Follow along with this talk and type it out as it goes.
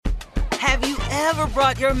Have you ever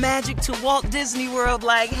brought your magic to Walt Disney World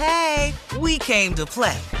like, hey, we came to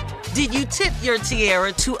play? Did you tip your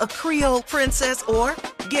tiara to a Creole princess or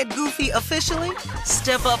get goofy officially?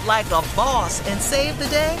 Step up like a boss and save the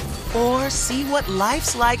day? Or see what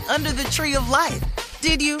life's like under the tree of life?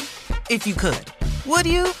 Did you? If you could. Would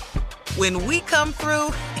you? When we come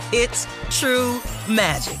through, it's true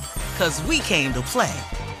magic. 'Cause we came to play.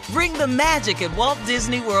 Bring the magic at Walt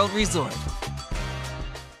Disney World Resort.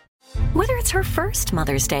 Whether it's her first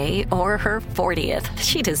Mother's Day or her 40th,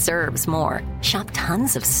 she deserves more. Shop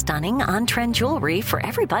tons of stunning on-trend jewelry for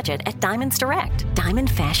every budget at Diamonds Direct. Diamond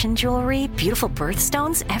fashion jewelry, beautiful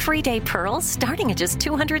birthstones, everyday pearls starting at just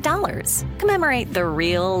 $200. Commemorate the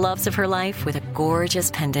real loves of her life with a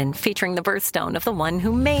gorgeous pendant featuring the birthstone of the one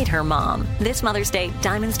who made her mom. This Mother's Day,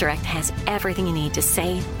 Diamonds Direct has everything you need to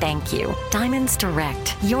say thank you. Diamonds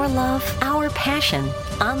Direct. Your love, our passion.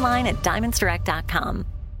 Online at diamondsdirect.com.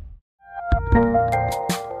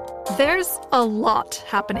 There's a lot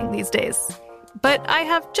happening these days, but I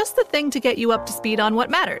have just the thing to get you up to speed on what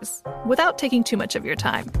matters, without taking too much of your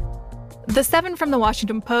time. The 7 from the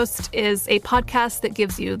Washington Post is a podcast that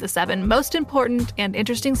gives you the 7 most important and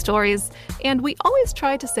interesting stories, and we always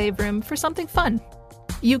try to save room for something fun.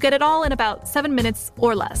 You get it all in about 7 minutes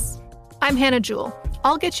or less. I'm Hannah Jewell.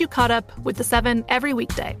 I'll get you caught up with the 7 every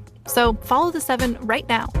weekday, so follow the 7 right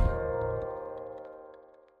now.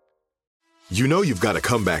 You know you've got a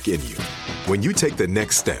comeback in you. When you take the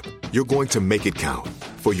next step, you're going to make it count.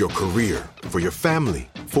 For your career, for your family,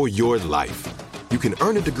 for your life. You can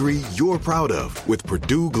earn a degree you're proud of with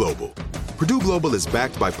Purdue Global. Purdue Global is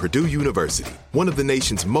backed by Purdue University, one of the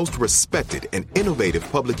nation's most respected and innovative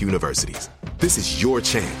public universities. This is your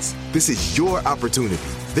chance. This is your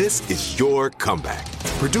opportunity. This is your comeback.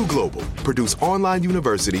 Purdue Global, Purdue's online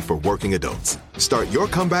university for working adults. Start your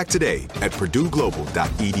comeback today at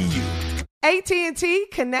purdueglobal.edu. AT&T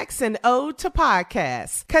connects an ode to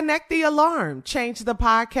podcasts. Connect the alarm. Change the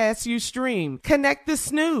podcast you stream. Connect the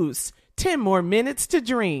snooze. 10 more minutes to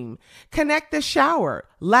dream. Connect the shower.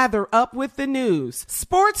 Lather up with the news.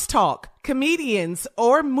 Sports talk, comedians,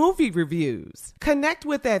 or movie reviews. Connect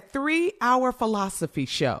with that 3-hour philosophy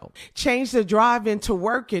show. Change the drive into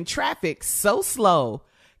work in traffic so slow.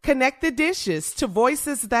 Connect the dishes to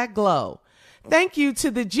voices that glow. Thank you to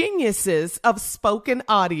the geniuses of spoken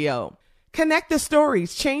audio. Connect the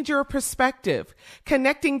stories, change your perspective.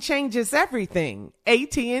 Connecting changes everything.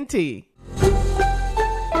 AT&T.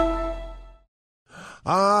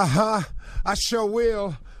 I sure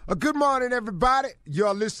will. Good morning, everybody.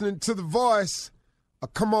 You're listening to The Voice.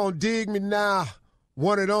 Come on, dig me now.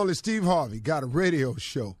 One and only Steve Harvey got a radio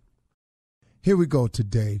show. Here we go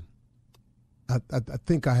today. I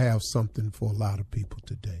think I have something for a lot of people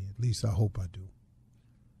today. At least I hope I do.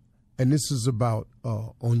 And this is about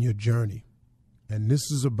on your journey. And this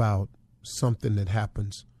is about something that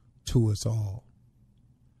happens to us all.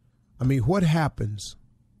 I mean, what happens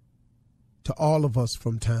to all of us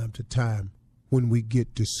from time to time when we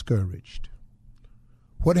get discouraged?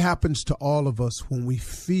 What happens to all of us when we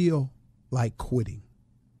feel like quitting?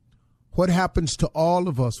 What happens to all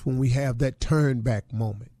of us when we have that turn back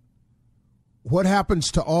moment? What happens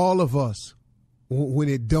to all of us when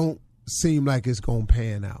it don't seem like it's going to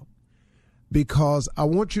pan out? Because I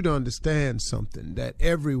want you to understand something, that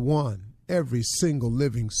everyone, every single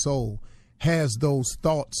living soul has those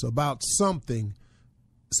thoughts about something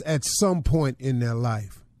at some point in their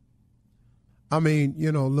life. I mean,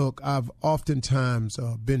 you know, look, I've oftentimes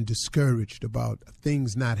been discouraged about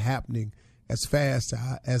things not happening as fast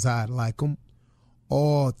as I'd like them,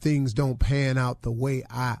 or things don't pan out the way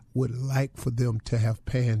I would like for them to have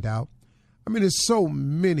panned out. I mean, there's so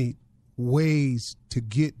many ways to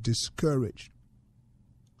get discouraged.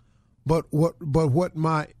 But what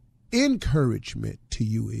my encouragement to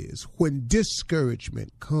you is, when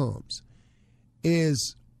discouragement comes,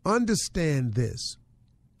 is understand this.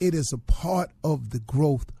 It is a part of the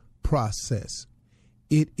growth process.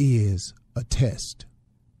 It is a test.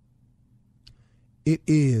 It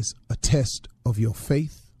is a test of your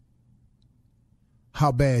faith.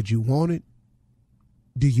 How bad you want it.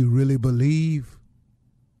 Do you really believe?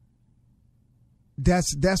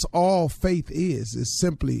 That's all faith is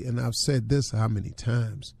simply, and I've said this how many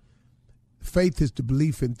times, faith is the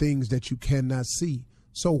belief in things that you cannot see.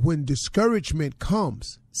 So when discouragement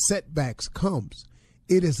comes, setbacks comes,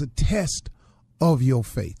 it is a test of your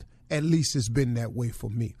faith. At least it's been that way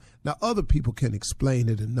for me. Now, other people can explain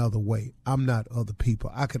it another way. I'm not other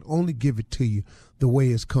people. I can only give it to you the way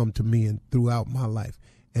it's come to me and throughout my life.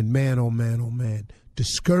 And man, oh man, oh man,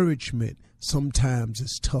 discouragement sometimes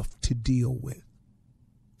is tough to deal with.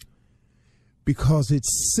 because it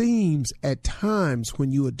seems at times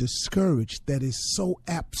when you are discouraged that it's so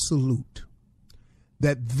absolute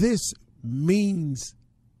that this means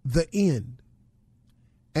the end.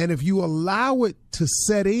 And if you allow it to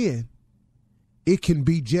set in, it can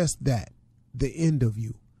be just that, the end of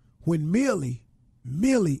you, when merely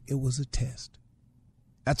it was a test.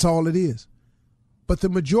 That's all it is. But the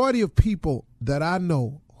majority of people that I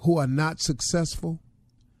know who are not successful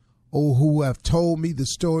or who have told me the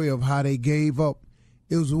story of how they gave up,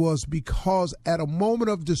 it was because at a moment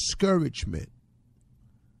of discouragement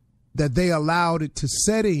that they allowed it to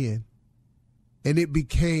set in, and it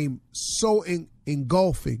became so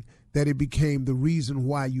engulfing that it became the reason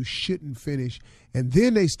why you shouldn't finish. And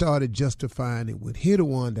then they started justifying it with, hear the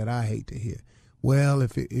one that I hate to hear. Well,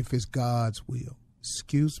 if it's God's will.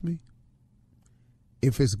 Excuse me?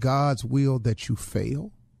 If it's God's will that you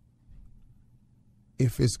fail,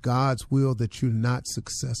 if it's God's will that you're not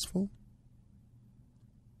successful,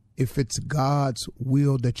 if it's God's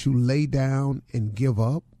will that you lay down and give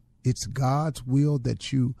up, it's God's will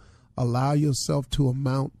that you allow yourself to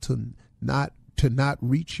amount to not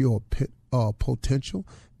reach your potential,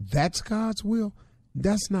 that's God's will.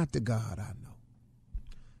 That's not the God I know.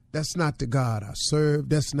 That's not the God I serve.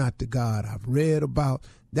 That's not the God I've read about.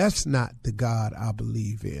 That's not the God I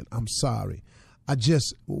believe in. I'm sorry.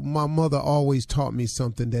 My mother always taught me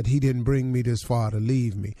something, that he didn't bring me this far to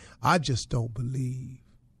leave me. I just don't believe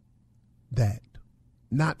that.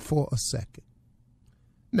 Not for a second.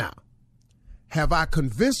 Now, have I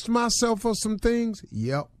convinced myself of some things?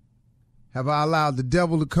 Yep. Have I allowed the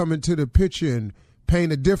devil to come into the picture and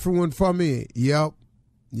paint a different one for me? Yep.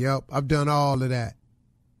 I've done all of that.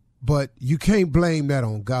 But you can't blame that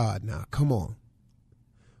on God now. Come on.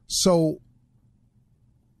 So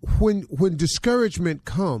when discouragement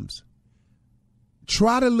comes,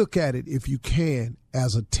 try to look at it, if you can,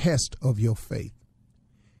 as a test of your faith.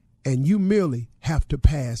 And you merely have to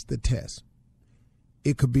pass the test.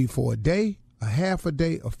 It could be for a day, a half a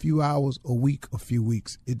day, a few hours, a week, a few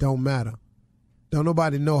weeks. It don't matter. Don't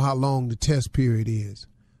nobody know how long the test period is.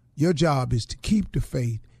 Your job is to keep the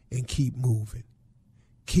faith and keep moving.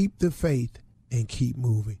 Keep the faith and keep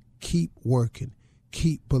moving. Keep working.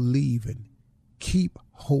 Keep believing. Keep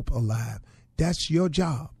hope alive. That's your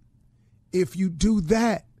job. If you do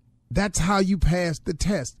that, that's how you pass the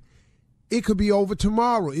test. It could be over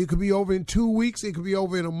tomorrow. It could be over in 2 weeks. It could be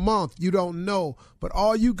over in a month. You don't know. But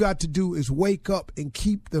all you got to do is wake up and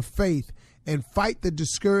keep the faith and fight the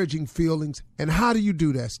discouraging feelings. And how do you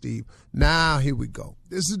do that, Steve? Now, here we go.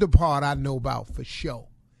 This is the part I know about for sure.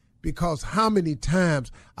 Because how many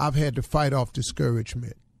times I've had to fight off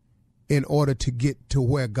discouragement in order to get to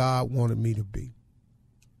where God wanted me to be.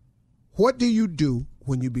 What do you do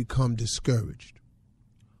when you become discouraged?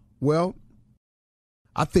 Well,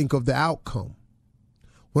 I think of the outcome.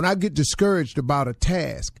 When I get discouraged about a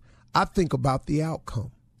task, I think about the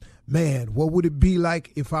outcome. Man, what would it be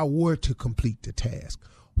like if I were to complete the task?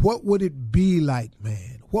 What would it be like,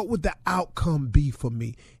 man? What would the outcome be for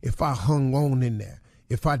me if I hung on in there,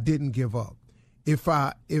 if I didn't give up? If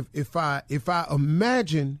I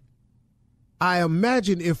imagine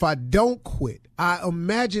if I don't quit, I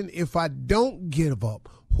imagine if I don't give up,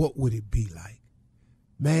 what would it be like?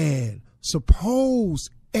 Man, suppose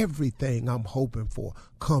everything I'm hoping for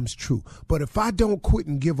comes true. But if I don't quit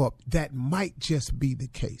and give up, that might just be the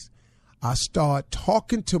case. I start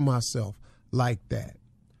talking to myself like that.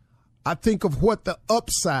 I think of what the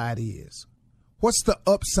upside is. What's the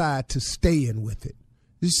upside to staying with it?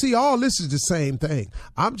 You see, all this is the same thing.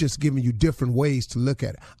 I'm just giving you different ways to look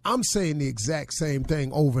at it. I'm saying the exact same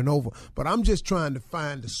thing over and over, but I'm just trying to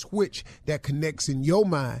find the switch that connects in your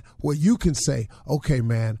mind where you can say, okay,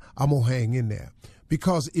 man, I'm going to hang in there.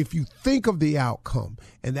 Because if you think of the outcome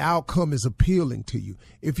and the outcome is appealing to you,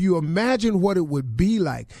 if you imagine what it would be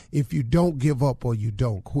like if you don't give up or you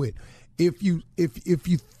don't quit, if you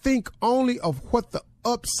think only of what the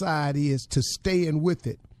upside is to staying with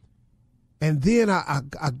it, and then I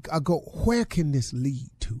go, where can this lead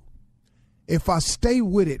to? If I stay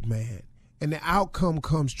with it, man, and the outcome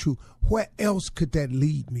comes true, where else could that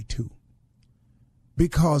lead me to?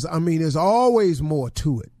 Because, I mean, there's always more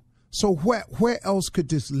to it. So where else could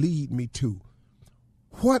this lead me to?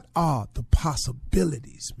 What are the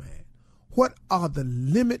possibilities, man? What are the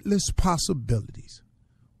limitless possibilities?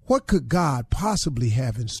 What could God possibly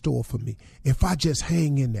have in store for me if I just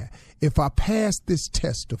hang in there, if I pass this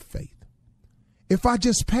test of faith? If I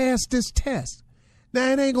just pass this test?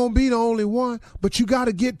 Now, it ain't going to be the only one, but you got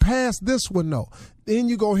to get past this one, though. Then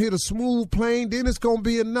you're going to hit a smooth plane, then it's going to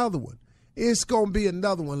be another one. It's going to be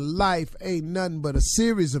another one. Life ain't nothing but a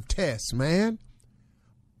series of tests, man.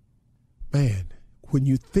 Man, when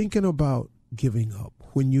you're thinking about giving up,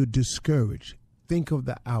 when you're discouraged, think of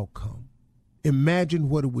the outcome. Imagine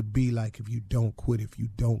what it would be like if you don't quit, if you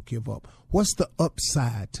don't give up. What's the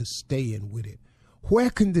upside to staying with it? Where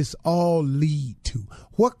can this all lead to?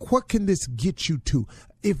 What can this get you to?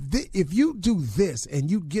 If you do this and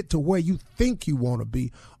you get to where you think you want to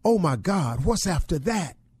be, oh my God, what's after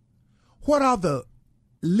that? What are the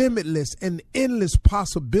limitless and endless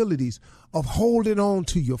possibilities of holding on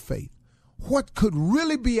to your faith? What could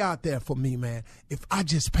really be out there for me, man, if I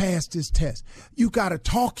just pass this test? You got to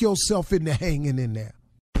talk yourself into hanging in there.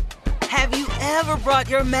 Have you ever brought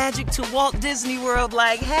your magic to Walt Disney World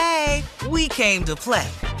like, hey, we came to play?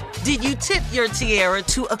 Did you tip your tiara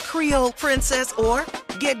to a Creole princess or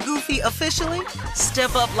get goofy officially?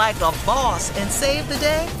 Step up like a boss and save the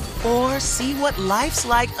day? Or see what life's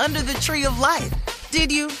like under the tree of life?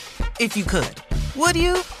 Did you? If you could. Would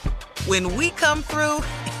you? When we come through,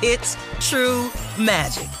 it's true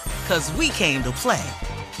magic. 'Cause we came to play.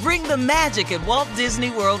 Bring the magic at Walt Disney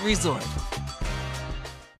World Resort.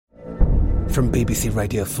 From BBC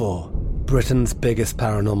Radio 4, Britain's biggest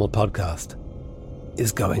paranormal podcast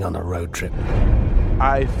is going on a road trip.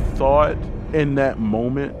 I thought in that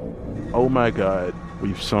moment, oh my God,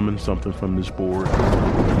 we've summoned something from this board.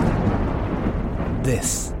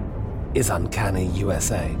 This is Uncanny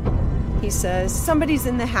USA. He says, somebody's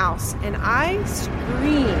in the house, and I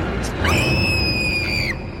screamed.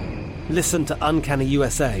 Listen to Uncanny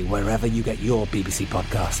USA wherever you get your BBC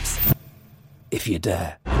podcasts, if you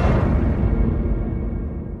dare.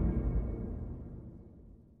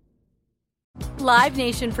 Live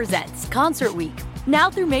Nation presents Concert Week.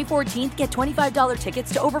 Now through May 14th, get $25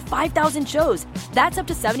 tickets to over 5,000 shows. That's up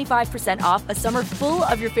to 75% off a summer full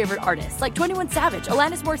of your favorite artists like 21 Savage,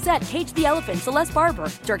 Alanis Morissette, Cage the Elephant, Celeste Barber,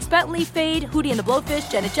 Dierks Bentley, Fade, Hootie and the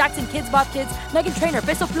Blowfish, Janet Jackson, Kidz Bop Kids, Meghan Trainor,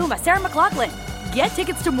 Bissell Pluma, Sarah McLachlan. Get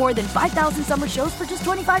tickets to more than 5,000 summer shows for just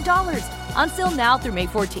 $25. Until now through May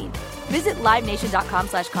 14th. Visit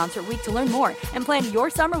LiveNation.com/Concert Week to learn more and plan your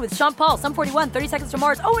summer with Sean Paul, Sum 41, 30 Seconds to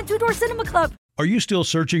Mars, and Two Door Cinema Club. Are you still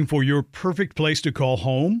searching for your perfect place to call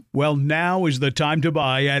home? Well, now is the time to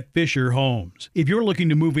buy at Fisher Homes. If you're looking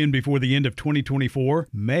to move in before the end of 2024,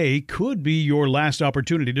 May could be your last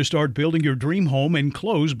opportunity to start building your dream home and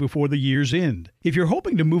close before the year's end. If you're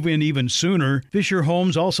hoping to move in even sooner, Fisher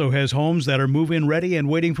Homes also has homes that are move-in ready and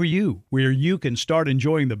waiting for you, where you can start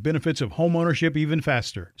enjoying the benefits of homeownership even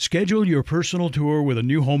faster. Schedule your personal tour with a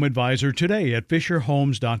new home advisor today at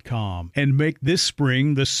FisherHomes.com and make this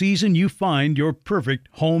spring the season you find your perfect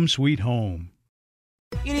home sweet home.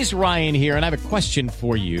 It is Ryan here, and I have a question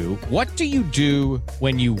for you. What do you do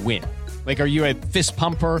when you win? Like, are you a fist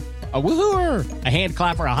pumper, a woohooer, a hand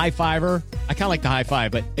clapper, a high fiver? I kind of like the high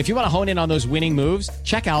five, but if you want to hone in on those winning moves,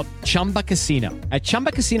 check out Chumba Casino. At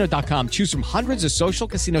ChumbaCasino.com, choose from hundreds of social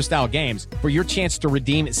casino-style games for your chance to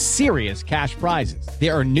redeem serious cash prizes.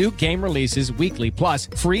 There are new game releases weekly, plus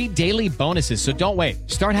free daily bonuses, so don't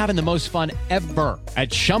wait. Start having the most fun ever at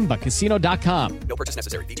ChumbaCasino.com. No purchase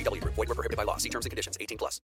necessary. VGW Group. Void where prohibited by law. See terms and conditions. 18+.